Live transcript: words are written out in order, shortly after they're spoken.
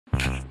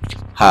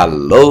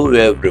Hello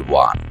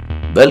everyone,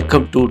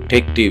 welcome to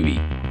Tech TV.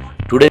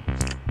 Today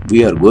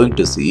we are going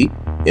to see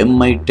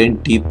Mi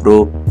 10T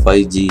Pro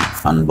 5G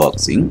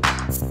unboxing,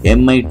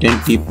 Mi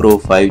 10T Pro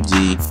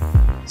 5G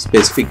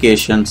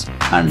specifications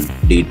and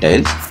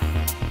details,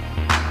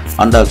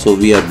 and also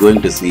we are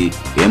going to see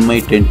Mi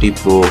 10T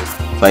Pro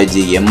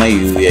 5G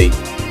MIUI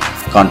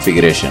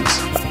configurations,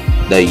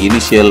 the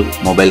initial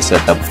mobile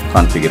setup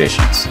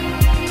configurations.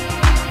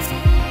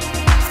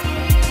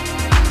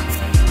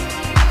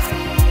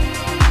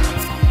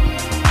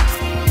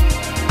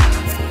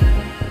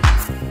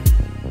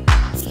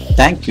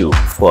 Thank you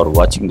for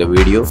watching the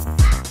video.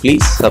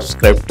 Please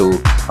subscribe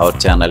to our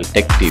channel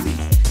Tech TV.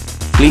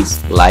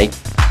 Please like,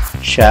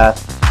 share,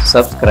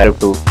 subscribe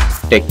to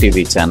Tech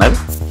TV channel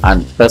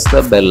and press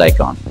the bell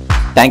icon.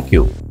 Thank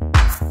you.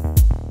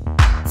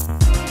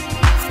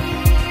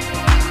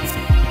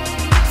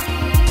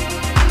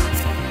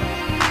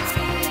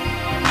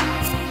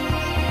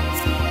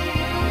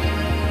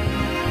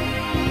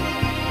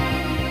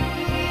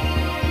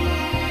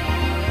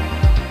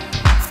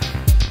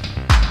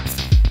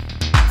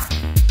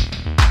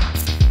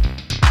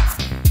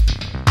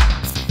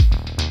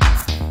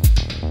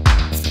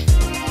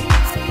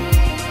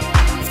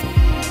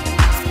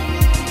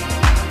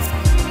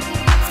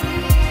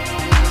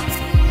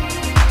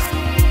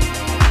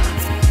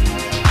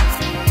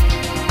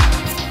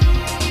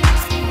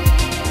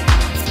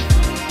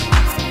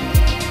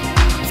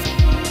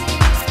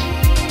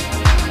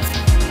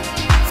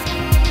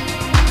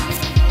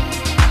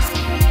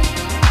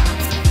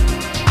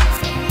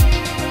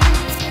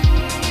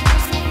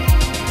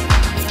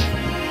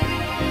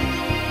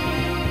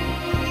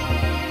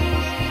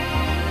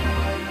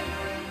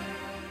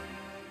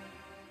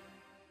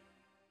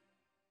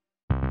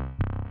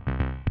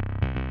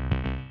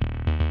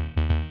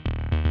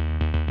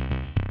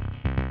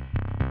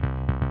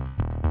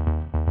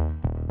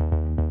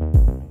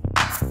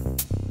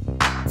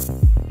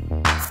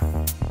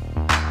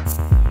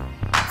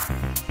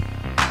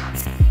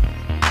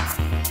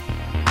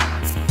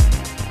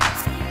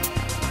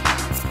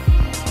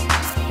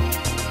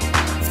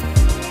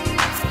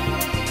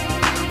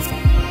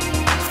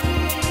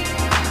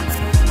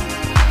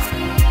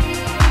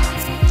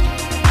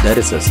 There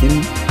is a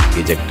SIM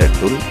ejector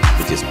tool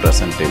which is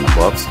present in a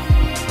box,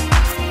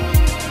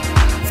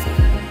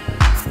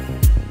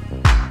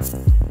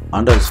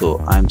 and also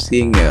I am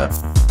seeing a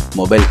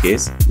mobile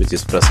case which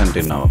is present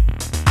in a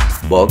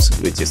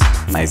box which is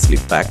nicely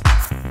packed.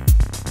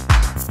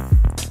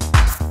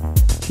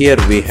 Here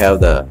we have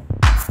the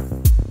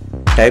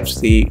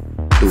Type-C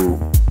to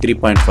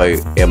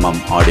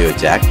 3.5mm audio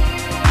jack,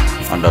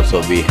 and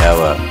also we have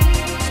a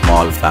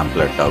small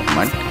pamphlet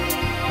document.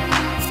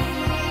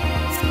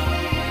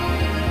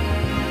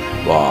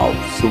 Wow,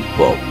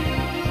 superb!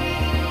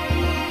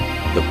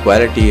 The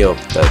quality of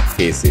the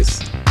case is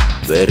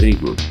very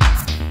good,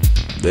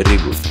 very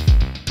good.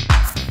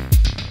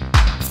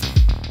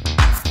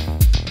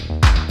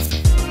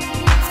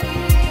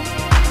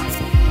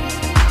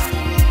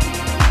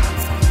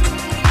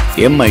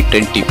 Mi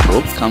 10T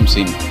Pro comes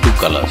in two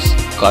colors,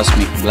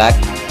 Cosmic Black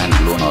and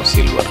Lunar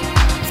Silver.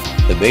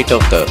 The weight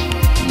of the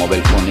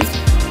mobile phone is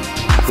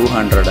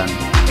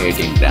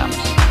 218 grams.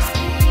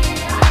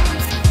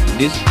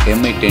 This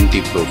Mi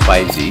 10T Pro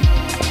 5G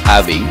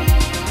having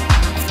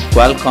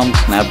Qualcomm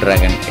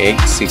Snapdragon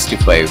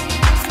 865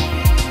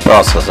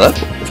 processor,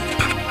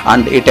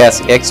 and it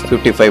has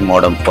X55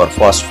 modem for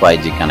fast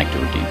 5G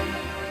connectivity.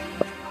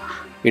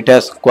 It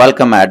has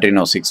Qualcomm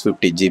Adreno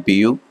 650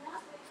 GPU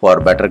for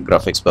better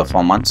graphics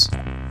performance,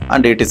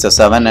 and it is a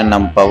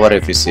 7nm power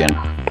efficient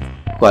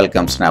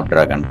Qualcomm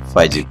Snapdragon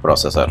 5G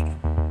processor.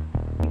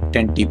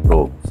 10T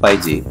Pro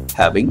 5G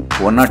having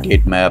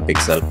 108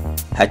 megapixel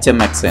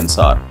HMX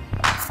sensor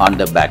on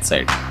the back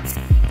side,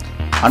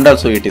 and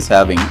also it is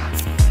having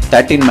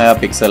 13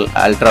 megapixel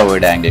ultra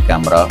wide angle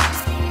camera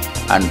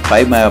and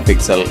 5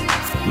 megapixel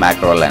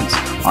macro lens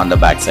on the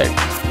back side.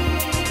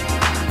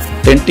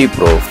 10T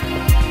Pro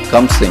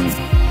comes in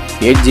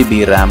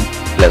 8GB RAM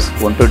plus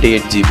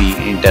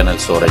 128GB internal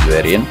storage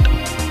variant.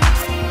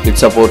 It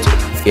supports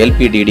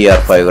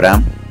LPDDR5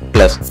 RAM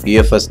plus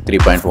UFS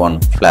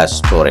 3.1 flash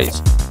storage.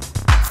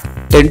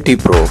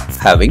 10T Pro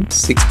having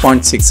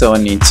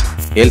 6.67 inch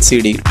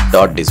LCD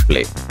dot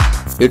display.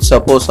 It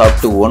supports up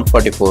to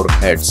 144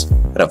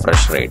 Hz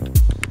refresh rate.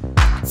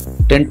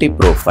 10T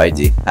Pro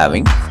 5G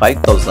having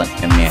 5000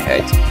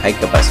 mAh high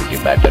capacity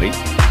battery.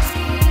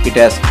 It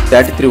has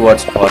 33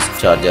 watts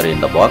fast charger in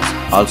the box.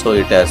 Also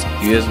it has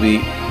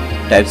USB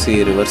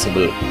Type-C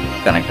reversible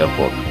connector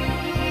port.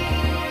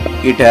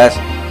 It has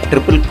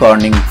triple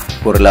Corning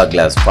Gorilla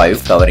Glass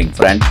 5 covering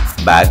front,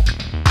 back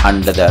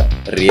and the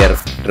rear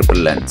triple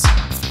lens.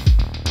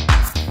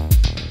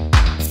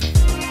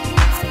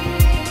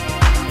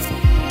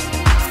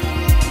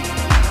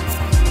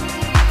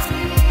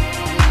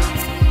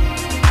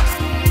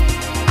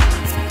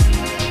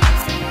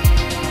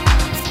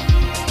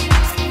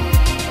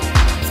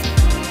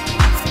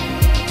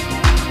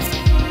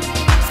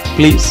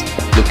 Please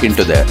look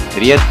into the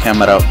rear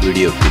camera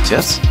video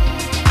features.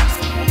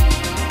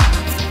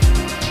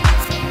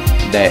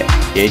 the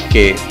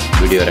 8K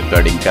video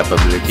recording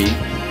capability,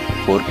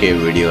 4K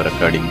video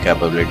recording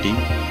capability.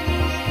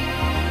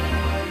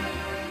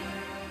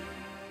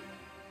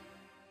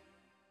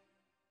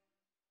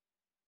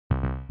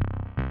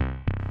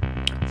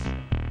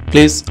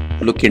 Please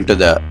look into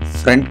the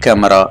front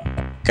camera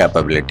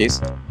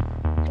capabilities.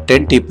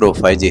 10T Pro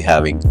 5G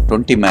having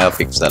 20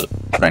 megapixel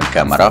front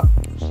camera.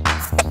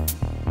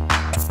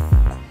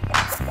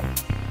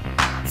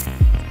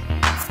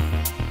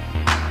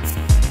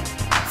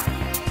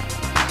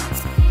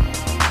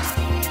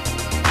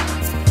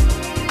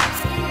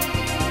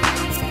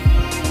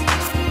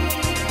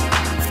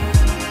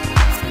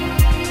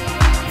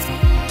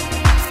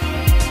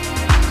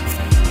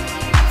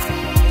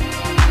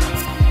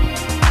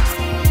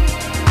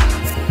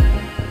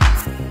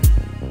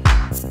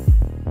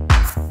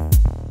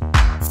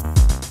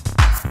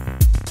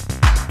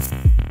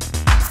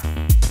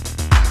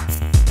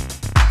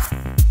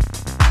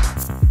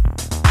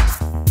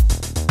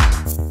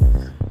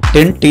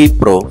 T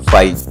Pro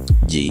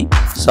 5G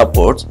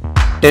supports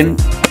 10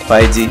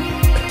 5G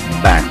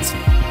bands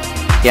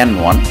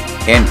N1,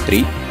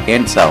 N3,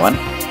 N7,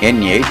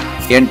 N8,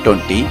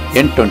 N20,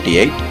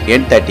 N28,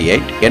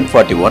 N38,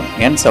 N41,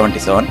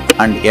 N77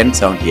 and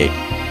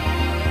N78.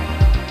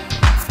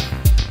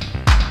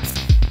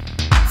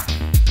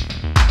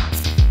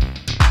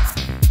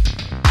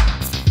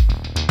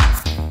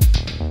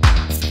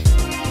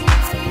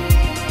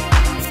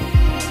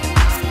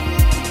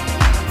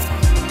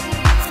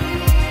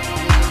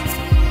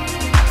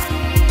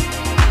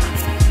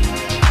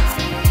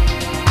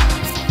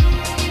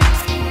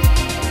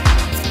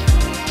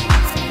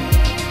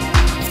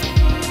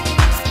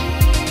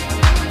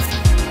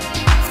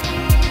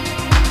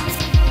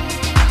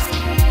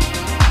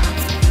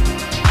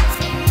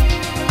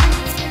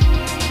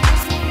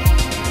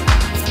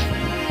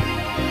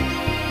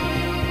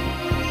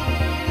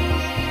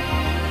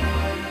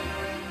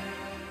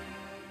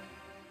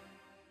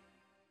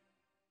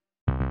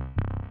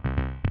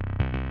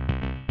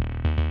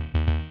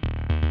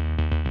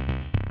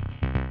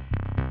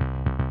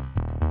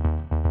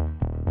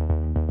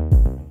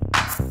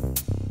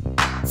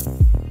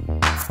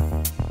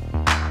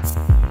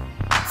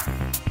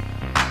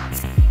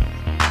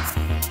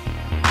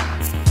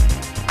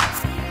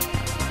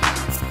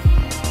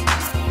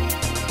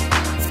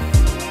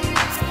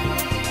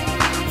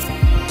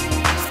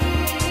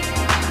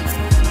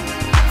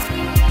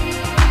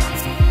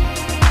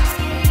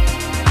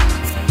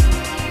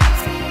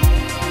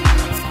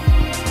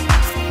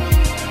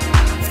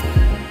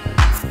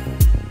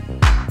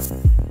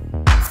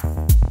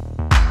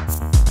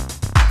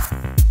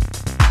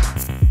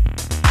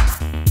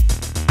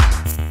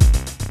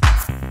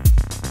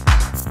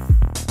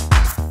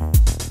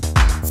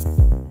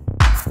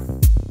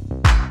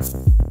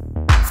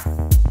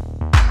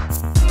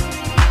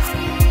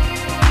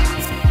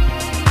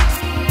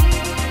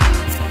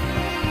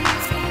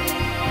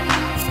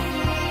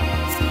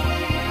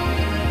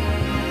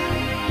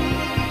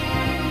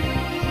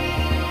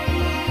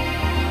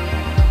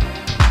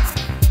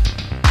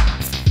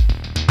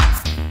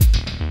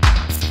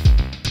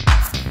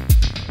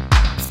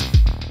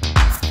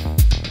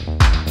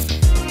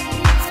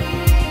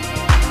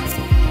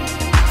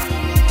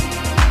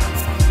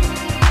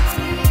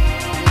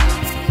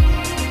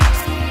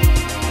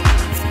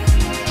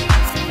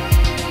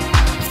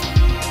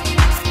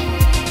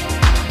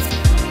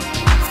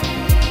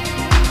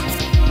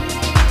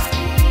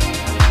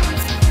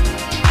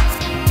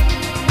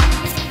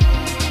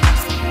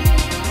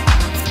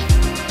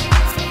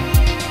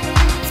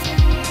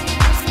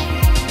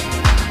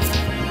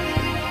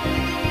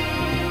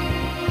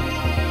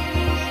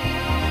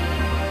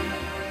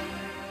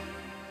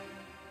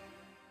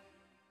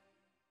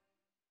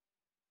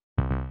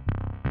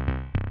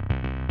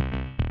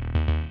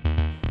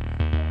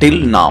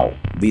 Till now,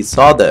 we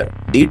saw the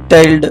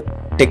detailed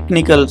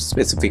technical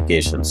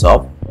specifications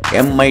of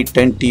Mi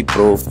 10T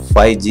Pro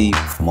 5G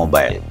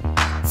mobile.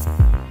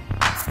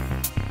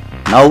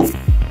 Now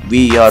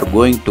we are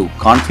going to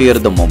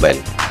configure the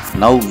mobile.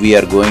 Now we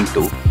are going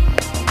to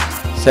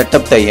set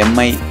up the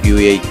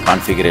MIUI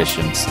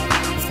configurations.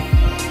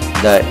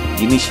 The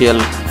initial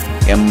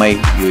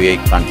MIUI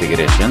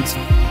configurations.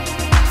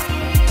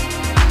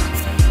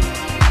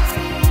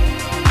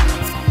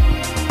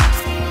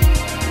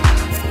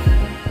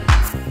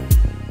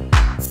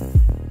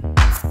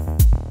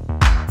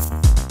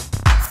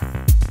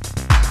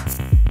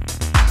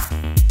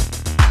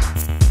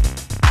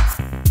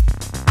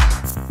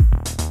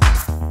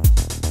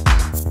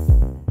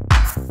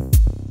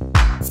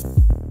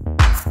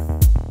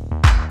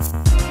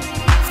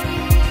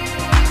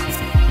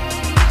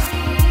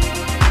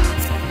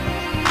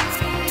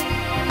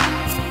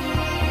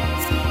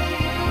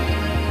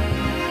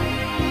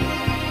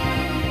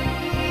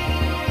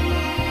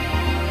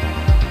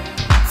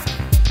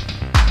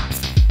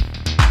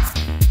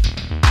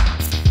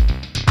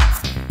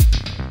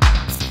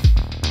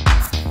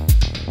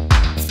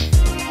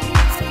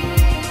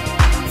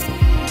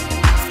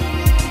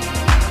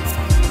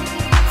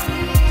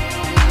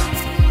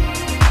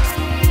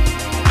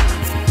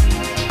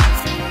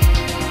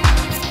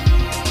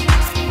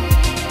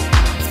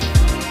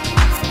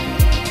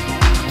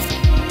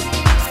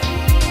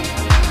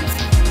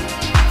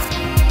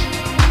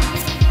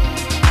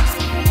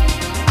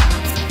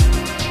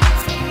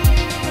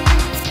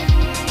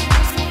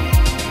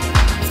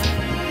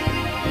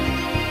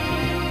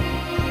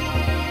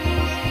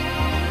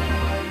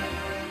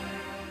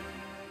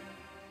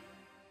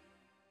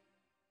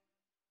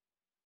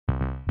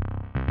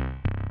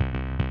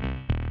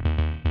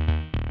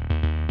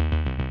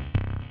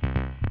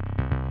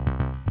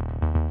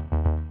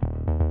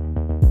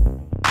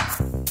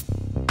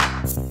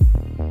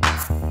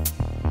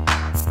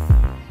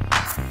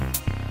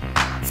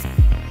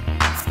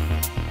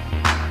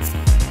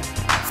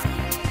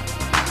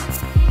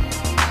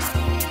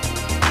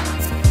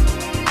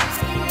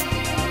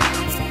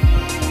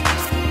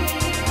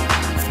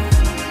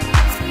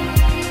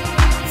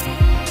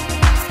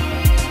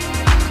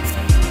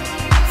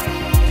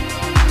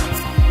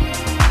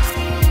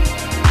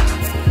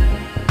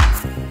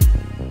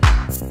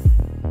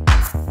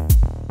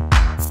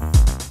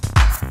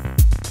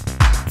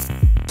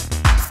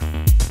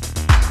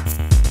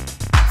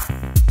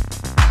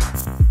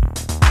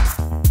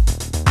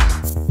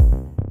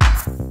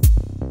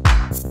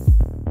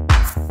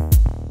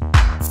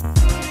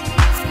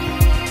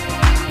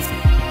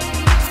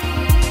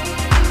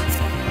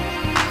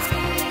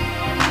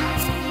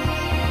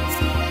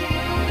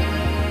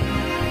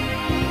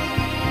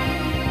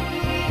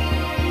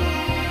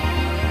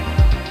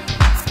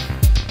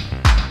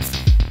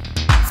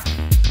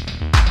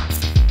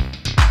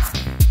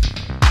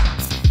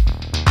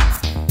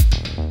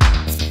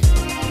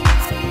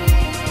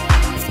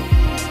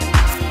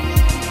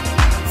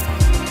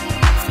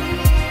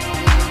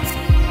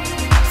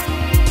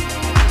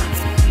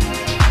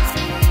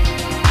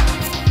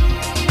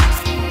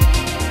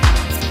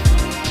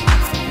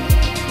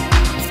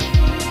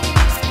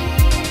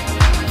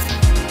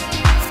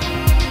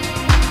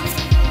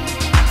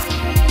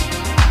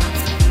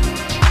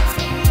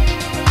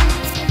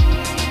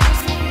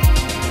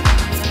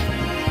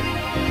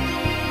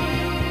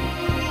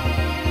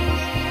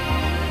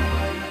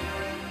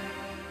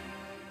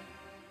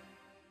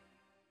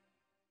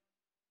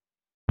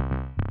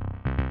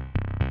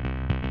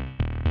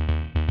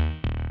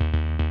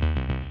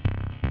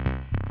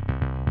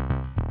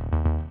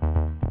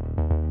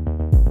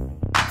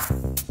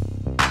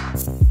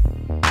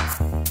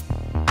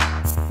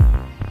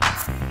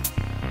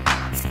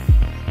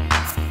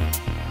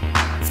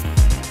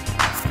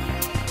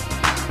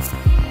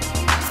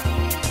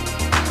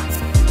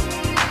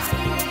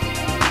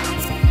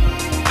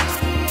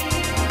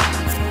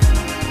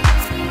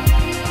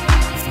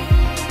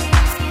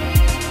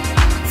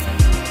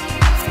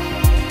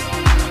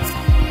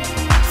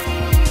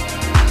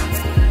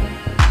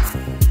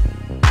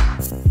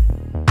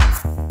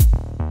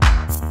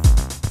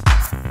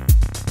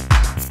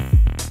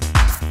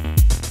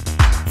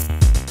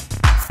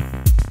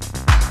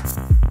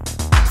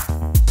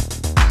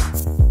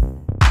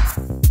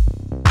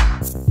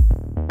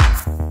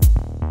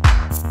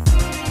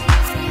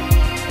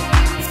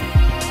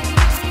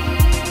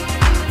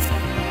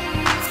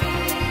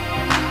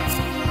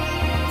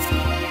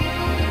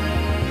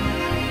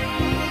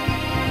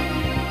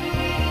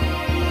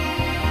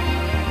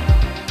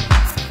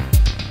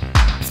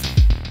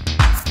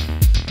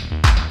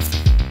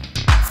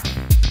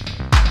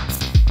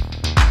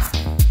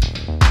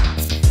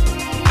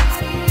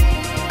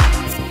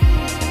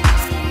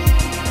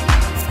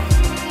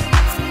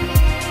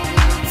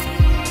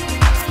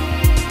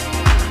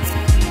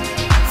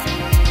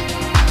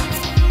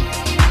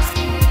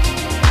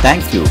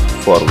 Thank you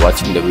for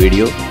watching the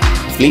video.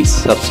 Please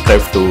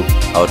subscribe to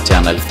our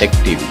channel Tech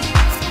TV.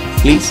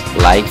 Please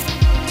like,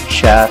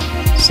 share,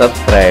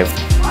 subscribe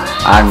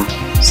and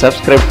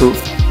subscribe to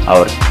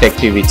our Tech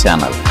TV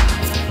channel.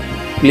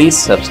 Please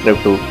subscribe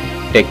to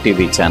Tech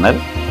TV channel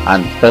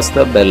and press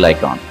the bell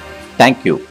icon. Thank you.